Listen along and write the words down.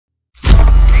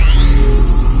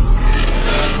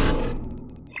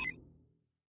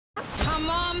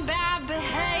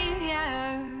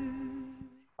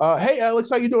Hey Alex,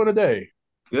 how you doing today?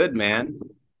 Good, man.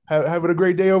 Having a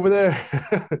great day over there?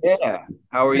 Yeah.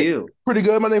 How are Hey, you? pretty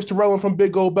good. My name's Terrell. I'm from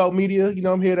Big Gold Belt Media.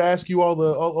 I'm here to ask you all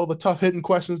the tough hitting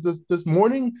questions this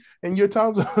morning in your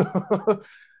times.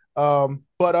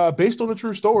 But based on the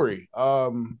true story,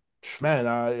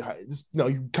 man,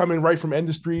 you coming right from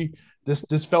industry.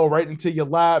 This fell right into your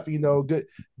lap.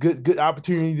 Good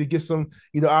opportunity to get some,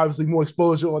 obviously more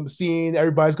exposure on the scene.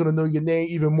 Everybody's gonna know your name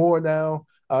even more now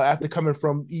after coming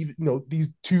from even these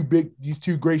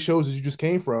two great shows that you just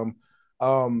came from.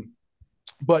 Um,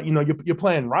 but you're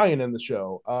playing Ryan in the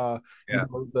show. Yeah.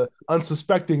 The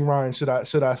unsuspecting Ryan, should I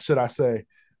say?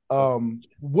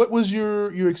 What was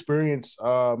your experience?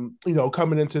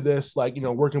 Coming into this, like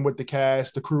working with the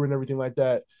cast, the crew, and everything like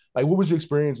that. Like, what was your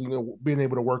experience? Being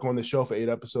able to work on the show for 8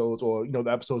 episodes, or the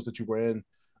episodes that you were in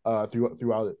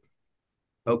throughout it.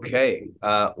 Okay.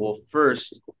 Well,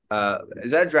 first,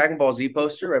 is that a Dragon Ball Z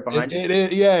poster right behind you?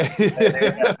 Yeah.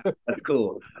 That's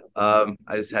cool. I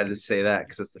just had to say that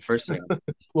because that's the first thing.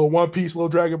 Little One Piece, little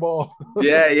Dragon Ball.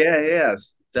 Yeah, yeah, yeah.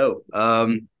 It's dope.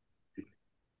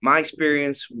 My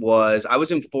experience was I was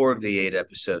in four of the eight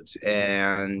episodes,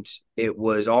 and it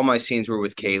was all my scenes were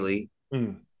with Kaley,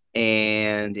 Mm,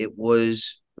 and it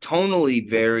was tonally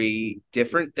very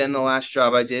different than the last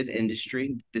job I did,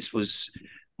 industry. This was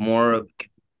more of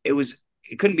it was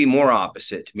it couldn't be more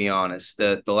opposite, to be honest.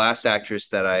 The last actress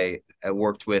that I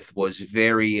worked with was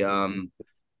very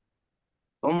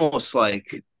almost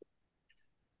like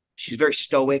she's very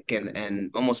stoic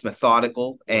and almost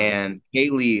methodical. right. And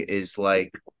Haley is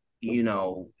like,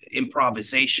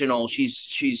 improvisational.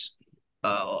 She's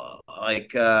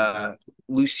like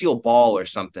Lucille Ball or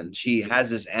something. She has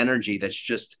this energy that's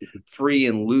just free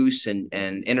and loose and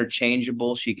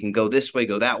interchangeable. She can go this way,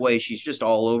 go that way. She's just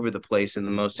all over the place in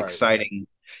the most Right. exciting.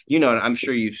 I'm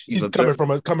sure you've She's observed.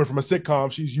 coming from a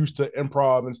sitcom. She's used to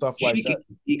improv and stuff like that.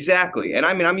 Exactly. And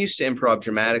I mean, I'm used to improv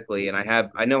dramatically and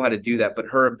I know how to do that, but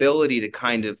her ability to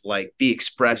kind of like be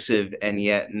expressive and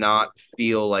yet not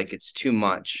feel like it's too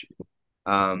much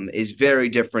is very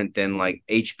different than like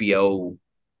HBO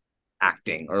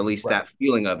acting, or at least Right. that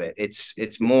feeling of it. It's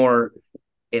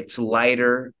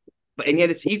lighter, but and yet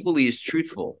it's equally as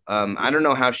truthful. I don't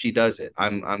know how she does it.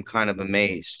 I'm kind of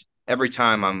amazed. Every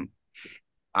time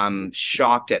I'm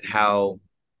shocked at how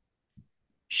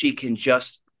she can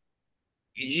just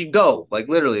you go like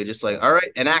literally just like all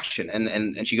right, an action,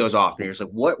 and she goes off and you're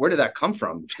just like where did that come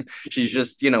from? She's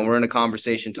just we're in a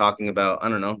conversation talking about I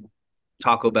don't know,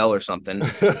 Taco Bell or something,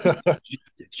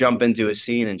 jump into a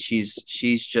scene and she's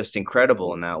just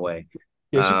incredible in that way.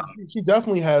 Yeah, uh she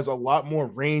definitely has a lot more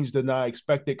range than I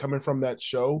expected coming from that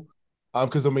show.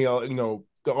 Because I mean,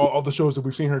 all the shows that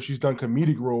we've seen her, she's done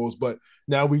comedic roles, but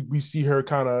now we see her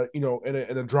kind of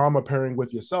in a drama pairing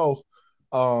with yourself.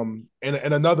 And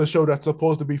another show that's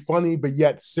supposed to be funny but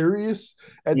yet serious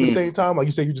at the mm, same time. Like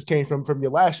you said, you just came from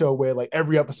your last show where like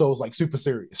every episode is like super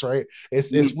serious, right? mm,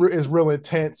 It's real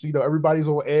intense. Everybody's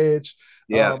on edge.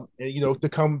 yeah. And to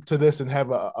come to this and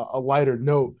have a lighter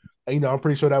note, I'm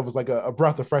pretty sure that was like a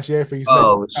breath of fresh air for you to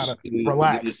Oh, kind of it was,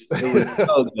 relax. it was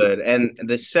so good, and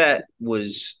the set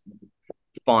was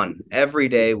fun. Every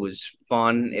day was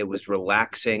fun. It was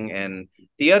relaxing, and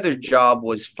the other job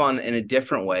was fun in a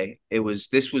different way.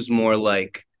 This was more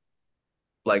like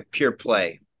pure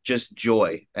play, just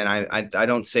joy, and I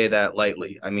don't say that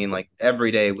lightly. I mean, like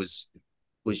every day was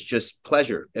just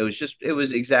pleasure. It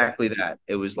was exactly that.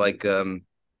 It was like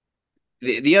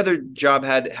the other job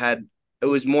had it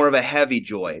was more of a heavy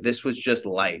joy. This was just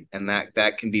light, and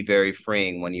that can be very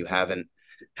freeing when you haven't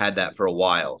had that for a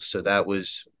while. So that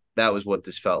was what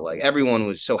this felt like. Everyone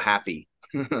was so happy.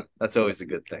 That's always a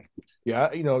good thing. Yeah,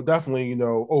 definitely,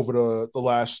 over the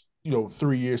last,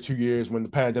 3 years, 2 years when the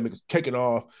pandemic is kicking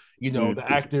off, the Mm,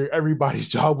 actor, everybody's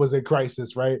job was in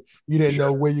crisis, right? You didn't know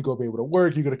sure. where you're gonna be able to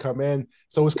work, you're gonna come in.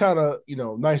 So it's kind of,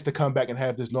 nice to come back and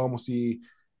have this normalcy.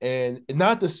 And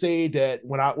not to say that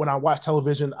when I watch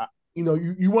television,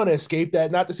 you want to escape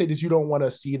that. Not to say that you don't want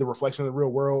to see the reflection of the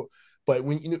real world, but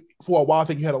for a while, I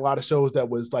think you had a lot of shows that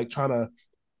was like trying to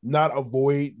not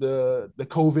avoid the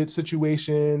COVID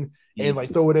situation and like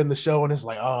Mm, throw it in the show, and it's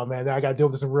like, oh man, I got to deal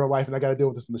with this in real life, and I got to deal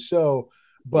with this in the show.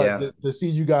 But yeah. to see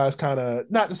you guys kind of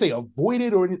not to say avoid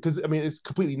it or because I mean it's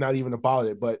completely not even about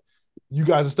it, but you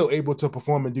guys are still able to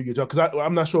perform and do your job. Because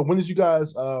I'm not sure when did you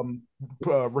guys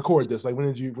record this? Like when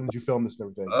did you film this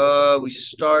and everything? We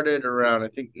started around I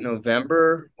think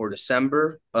November or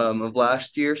December of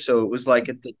last year. So it was like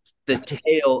at the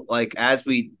tail, like as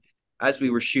we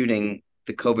were shooting,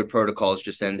 the COVID protocols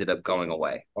just ended up going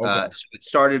away. Okay, So it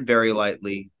started very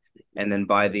lightly, and then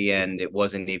by the end, it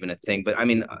wasn't even a thing. But I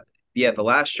mean, yeah, the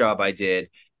last job I did,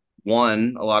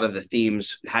 one, a lot of the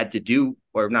themes had to do,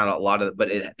 or not a lot of, but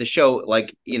the show,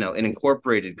 like, it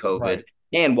incorporated COVID. Right.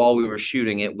 And while we were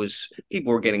shooting, it was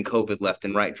people were getting COVID left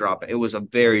and right, dropping. It was a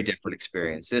very different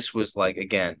experience. This was like,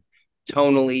 again,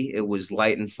 tonally, it was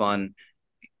light and fun.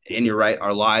 And you're right,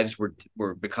 our lives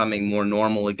were becoming more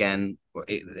normal again.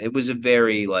 It was a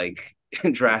very like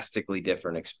drastically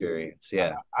different experience.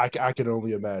 Yeah. I can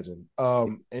only imagine.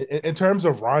 In terms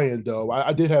of Ryan, though,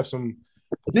 I did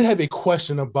have a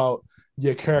question about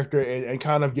your character and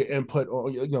kind of your input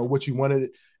on what you wanted.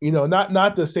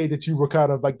 Not to say that you were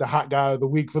kind of like the hot guy of the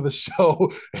week for the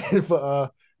show for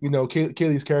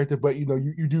Kaley's character, but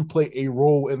you do play a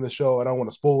role in the show, and I don't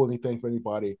want to spoil anything for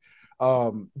anybody.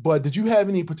 But did you have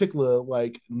any particular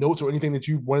like notes or anything that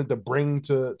you wanted to bring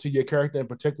to your character in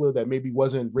particular that maybe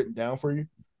wasn't written down for you?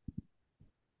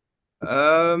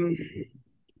 Um,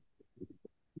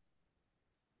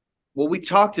 well, we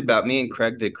talked about, me and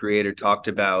Craig, the creator, talked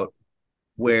about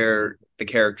where the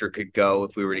character could go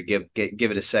if we were to give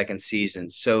it a second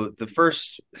season. So the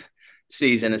first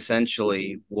season,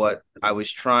 essentially, what I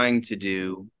was trying to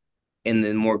do in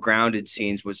the more grounded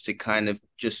scenes was to kind of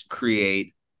just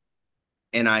create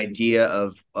an idea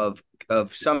of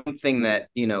something that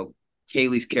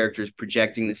Kaley's character is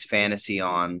projecting this fantasy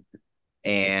on,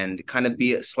 and kind of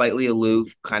be slightly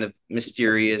aloof, kind of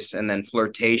mysterious, and then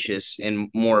flirtatious. And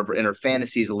more of in her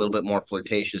fantasies, a little bit more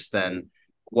flirtatious than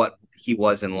what he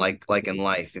was in life.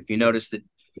 If you notice that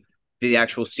the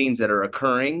actual scenes that are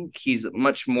occurring, he's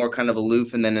much more kind of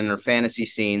aloof, and then in her fantasy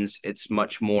scenes, it's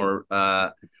much more.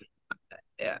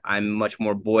 I'm much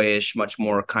more boyish, much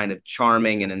more kind of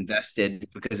charming and invested,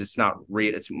 because it's not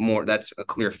real. It's more, that's a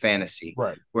clear fantasy.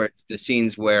 Right. Where the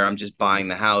scenes where I'm just buying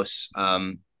the house,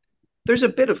 there's a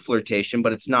bit of flirtation,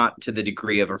 but it's not to the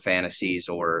degree of her fantasies,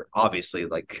 or obviously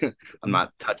like I'm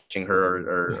not touching her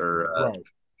or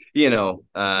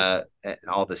Right.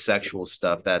 all the sexual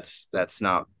stuff. That's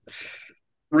not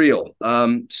real.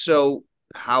 So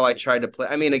how I tried to play,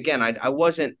 I mean, again, I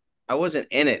wasn't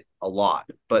in it a lot,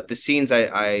 but the scenes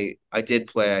I did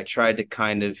play, I tried to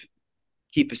kind of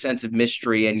keep a sense of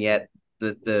mystery, and yet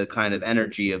the kind of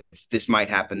energy of this might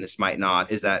happen, this might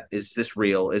not. Is this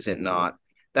real? Is it not?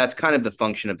 That's kind of the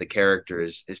function of the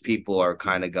characters, is people are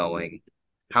kind of going,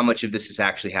 how much of this is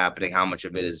actually happening? How much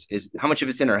of it is how much of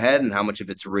it's in her head, and how much of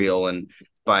it's real? And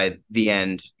by the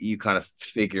end, you kind of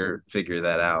figure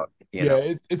that out,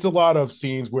 Yeah, it's a lot of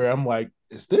scenes where I'm like,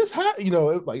 is this how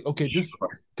like okay, this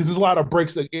because there's a lot of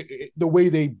breaks like the way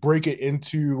they break it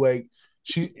into like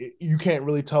you can't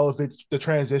really tell if it's the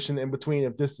transition in between,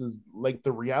 if this is like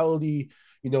the reality,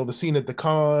 the scene at the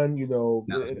con, and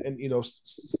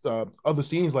other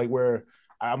scenes like where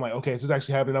I'm like, okay, this is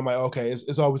actually happening. I'm like, okay,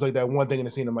 it's always like that one thing in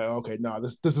the scene. I'm like, okay, no,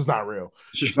 this is not real.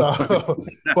 So,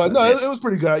 but no, Yeah. it was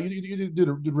pretty good. You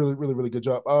did really really really good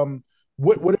job.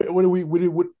 What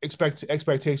expect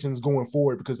expectations going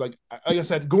forward? Because like I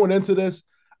said, going into this,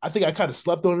 I think I kind of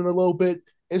slept on it a little bit.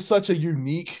 It's such a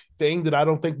unique thing that I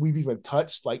don't think we've even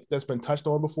touched, like that's been touched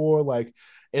on before, like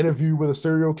interview with a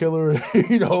serial killer,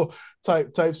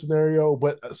 type scenario,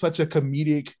 but such a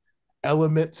comedic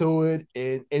element to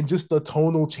it, and just the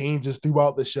tonal changes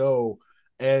throughout the show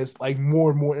as like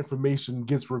more and more information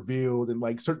gets revealed, and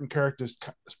like certain characters'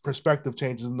 perspective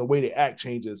changes and the way they act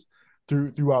changes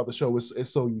throughout the show is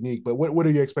so unique. But what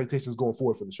are your expectations going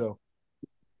forward for the show?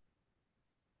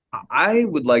 I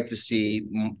would like to see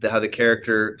how the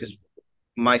character, because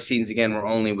my scenes again were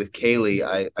only with Kaley.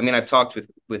 I mean, I've talked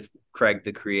with Craig,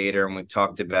 the creator, and we've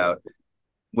talked about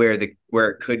where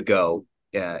it could go,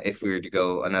 if we were to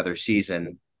go another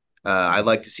season. I'd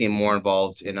like to see him more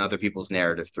involved in other people's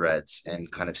narrative threads,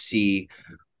 and kind of see.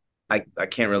 I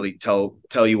can't really tell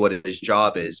you what his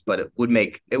job is, but it would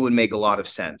make a lot of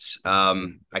sense.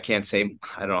 I can't say,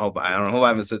 I don't know, I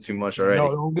haven't said too much Yeah, no,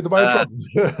 already. don't get the body in Uh,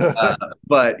 trouble.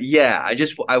 but yeah,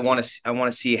 I want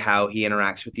to see how he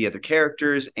interacts with the other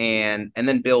characters, and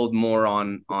then build more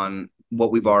on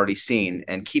what we've already seen,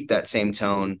 and keep that same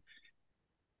tone,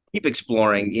 keep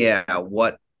exploring, yeah,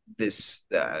 what this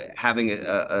having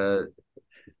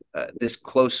this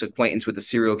close acquaintance with the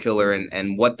serial killer,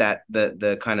 and what that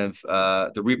the kind of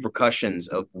the repercussions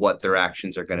of what their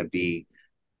actions are going to be,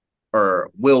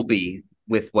 or will be,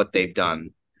 with what they've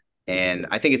done. And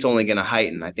I think it's only going to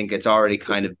heighten. I think it's already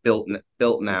kind of built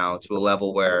now to a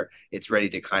level where it's ready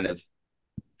to kind of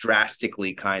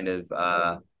drastically kind of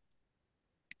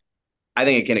I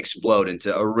think it can explode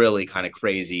into a really kind of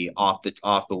crazy off the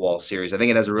wall series. I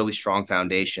think it has a really strong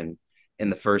foundation in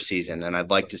the first season, and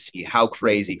I'd like to see how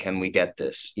crazy can we get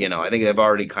this. I think they've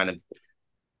already kind of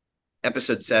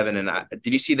episode 7, and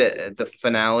did you see the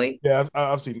finale? Yeah,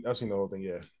 I've seen the whole thing.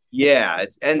 Yeah. Yeah,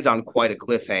 it ends on quite a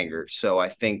cliffhanger. So I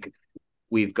think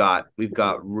we've got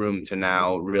room to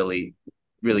now really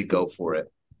go for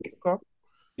it. Okay.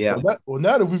 Yeah.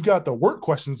 Now that we've got the work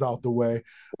questions out the way,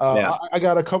 Yeah. I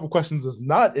got a couple questions that's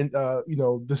not in,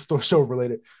 this show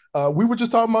related. We were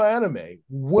just talking about anime.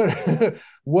 What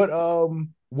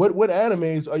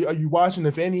animes are you watching,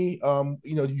 if any? Do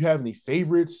you have any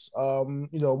favorites?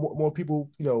 More people,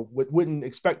 wouldn't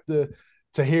expect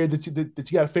to hear that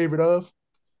you got a favorite of.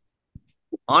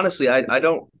 Honestly, I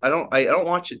don't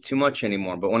watch it too much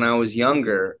anymore. But when I was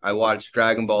younger, I watched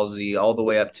Dragon Ball Z all the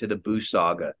way up to the Buu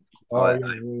saga. Oh I, yeah,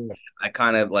 yeah, yeah. I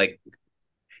kind of like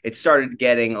it started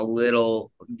getting a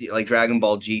little like Dragon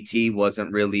Ball GT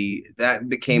wasn't really that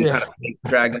became Yeah. kind of fake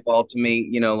Dragon Ball to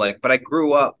me, like but I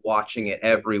grew up watching it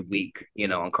every week,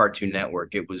 on Cartoon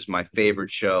Network. It was my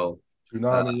favorite show. Uh,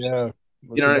 Tsunami, yeah.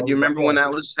 do you remember Yeah. when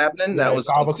that was happening? That Yeah, was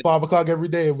 5 o'clock every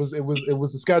day. It was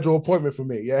a scheduled appointment for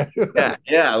me. Yeah.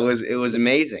 yeah, it was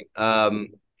amazing.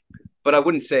 But I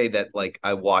wouldn't say that like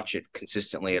I watch it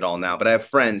consistently at all now. But I have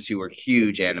friends who are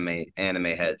huge anime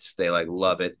heads. They like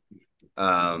love it.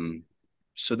 Um,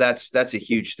 so that's a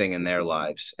huge thing in their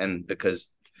lives. And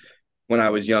because when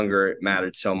I was younger, it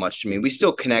mattered so much to me. We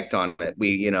still connect on it.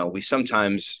 We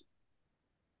sometimes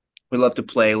we love to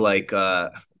play like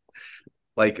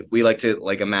we like to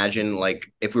like imagine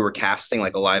like if we were casting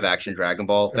like a live action Dragon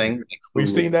Ball thing. Like, We've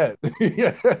seen that.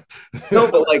 Yeah. no,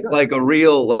 but like a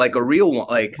real one.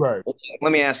 Like, Right.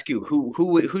 let me ask you,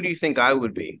 who do you think I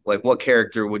would be? Like, what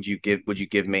character would you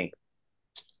give me?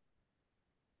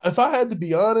 If I had to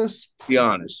be honest, Be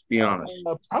honest. Be honest.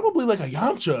 probably like a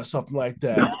Yamcha or something like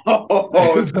that. No,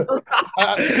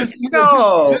 Because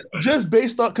no. just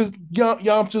based on because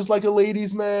Yamcha's like a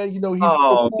ladies' man. He's real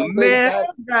Oh cool, laid man, back.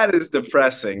 that is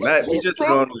depressing. But That you he's just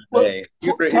strong. ruined my Look, day.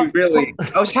 You really.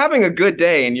 I was having a good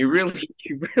day, and you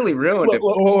really ruined it.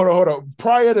 hold on.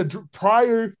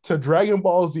 Prior to Dragon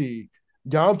Ball Z,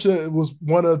 Yamcha was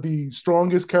one of the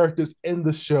strongest characters in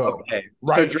the show. Okay, so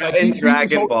Right? Like in he was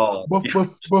Dragon Ball.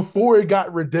 before it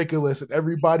got ridiculous and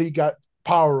everybody got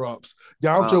power ups.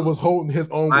 Yamcha Uh, was holding his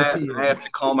own with I Tien. have to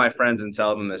call my friends and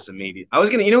tell them this immediately. I was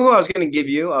gonna, you know who I was gonna give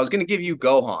you? I was gonna give you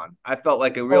Gohan. I felt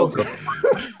like a real Okay.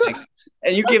 Gohan. Like,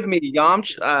 and you give me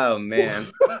Yamcha. Oh man,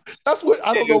 That's what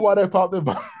I don't know dude. why that popped in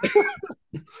my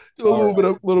a All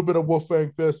right. little bit of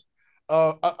Wolfgang Fist.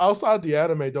 Outside the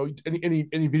anime though,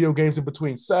 any video games in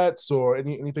between sets or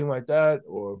anything like that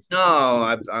or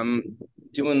No, I'm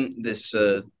doing this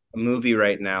movie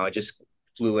right now. I just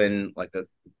flew in like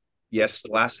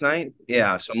last night.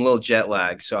 Yeah, so I'm a little jet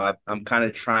lagged. So I'm kind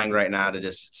of trying right now to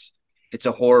just it's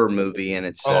a horror movie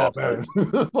and oh man,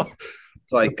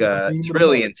 it's like the theme it's of the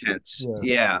really month. intense.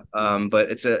 Yeah, Yeah.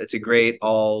 But it's a great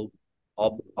all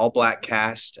black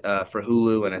cast for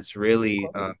Hulu, and it's really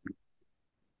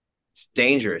it's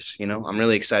dangerous. I'm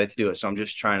really excited to do it. So I'm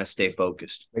just trying to stay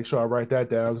focused. make sure I write that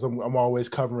down because I'm always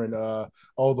covering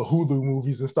all the Hulu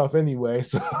movies and stuff anyway.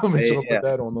 So I'll make sure I Yeah. put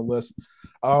that on the list.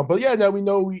 But yeah, now we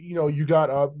know you got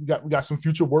we got some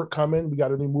future work coming. We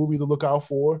got a new movie to look out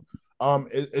for.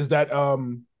 Is that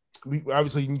we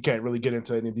obviously you can't really get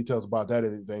into any details about that or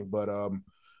anything, but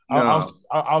No.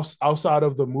 outside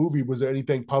of the movie, was there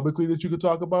anything publicly that you could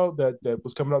talk about that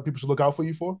was coming up? People should look out for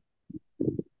you for.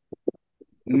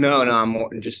 No, no,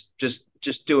 I'm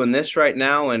just doing this right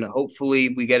now, and hopefully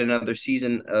we get another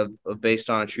season of based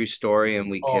on a true story, and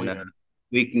we Oh can yeah,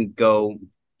 we can go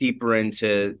deeper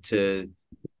into to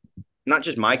not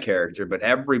just my character, but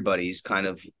everybody's kind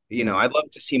of. yeah. I'd love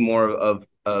to see more of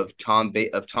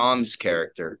Tom's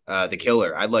character, the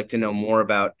killer. I'd like to know more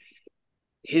about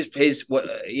his what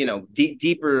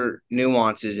deeper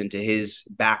nuances into his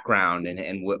background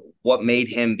and what made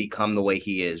him become the way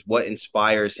he is, what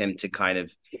inspires him to kind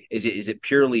of is it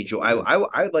purely joy.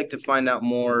 I'd like to find out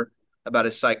more about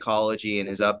his psychology and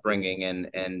his upbringing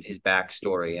and his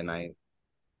backstory, and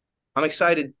I'm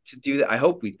excited to do that. I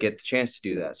hope we get the chance to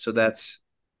do that, so that's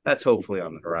hopefully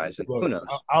on the horizon. Who Look, knows?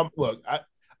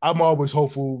 I'm always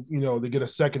hopeful, to get a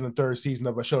second and third season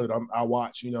of a show that I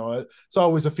watch. It's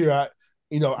always a fear.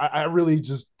 I really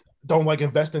just don't like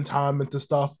investing time into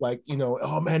stuff like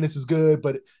oh man, this is good,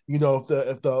 but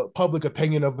if the public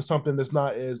opinion of something that's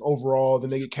not as overall, then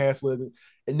they get canceled.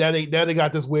 And now they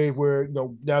got this wave where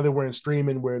now that we're in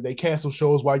streaming where they cancel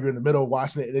shows while you're in the middle of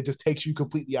watching it, and it just takes you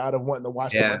completely out of wanting to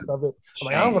watch the Yeah, rest of it. I'm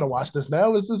like, I don't want shame. to watch this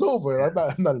now. This is over. I'm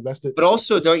not invested. But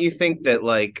also, don't you think that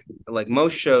like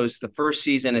most shows, the first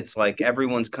season, it's like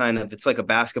everyone's kind of it's like a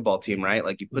basketball team, right?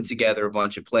 Like you put together a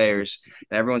bunch of players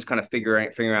and everyone's kind of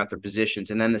figuring out their positions.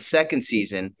 And then the second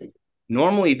season,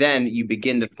 normally then you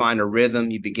begin to find a rhythm,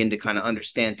 you begin to kind of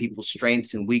understand people's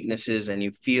strengths and weaknesses, and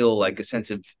you feel like a sense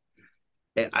of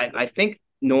I think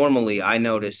normally I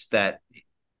notice that,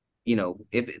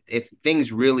 if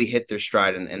things really hit their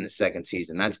stride in the second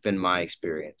season, that's been my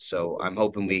experience. So I'm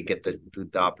hoping we get the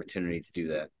opportunity to do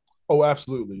that. Oh,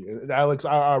 absolutely. And Alex,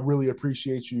 I really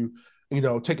appreciate you,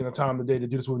 taking the time today to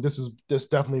do this one. This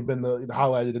definitely been the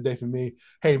highlight of the day for me.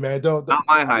 Hey man, Not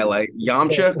my highlight.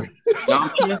 Yamcha,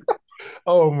 Yamcha.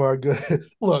 oh my god!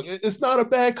 Look, it's not a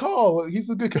bad call. He's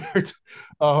a good character.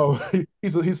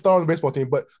 He's starring on the baseball team.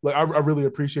 But look, I really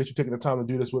appreciate you taking the time to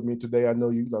do this with me today. I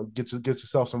know get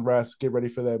yourself some rest, get ready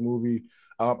for that movie.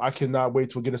 I cannot wait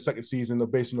to get a second season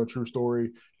of based on a true story.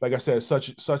 Like I said,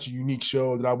 such a unique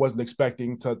show that I wasn't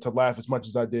expecting to laugh as much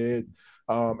as I did.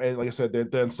 And like I said,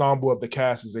 the ensemble of the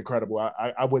cast is incredible.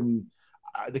 I wouldn't.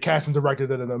 The casting director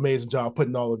did an amazing job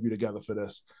putting all of you together for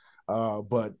this.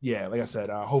 But yeah, like I said,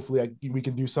 hopefully we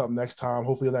can do something next time.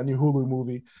 Hopefully that new Hulu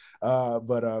movie.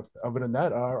 But other than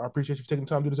that, I appreciate you for taking the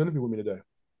time to do this interview with me today.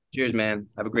 Cheers, man.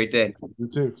 Have a great day. You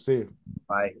too. See you.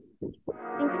 Bye.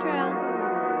 Thanks, Terrell.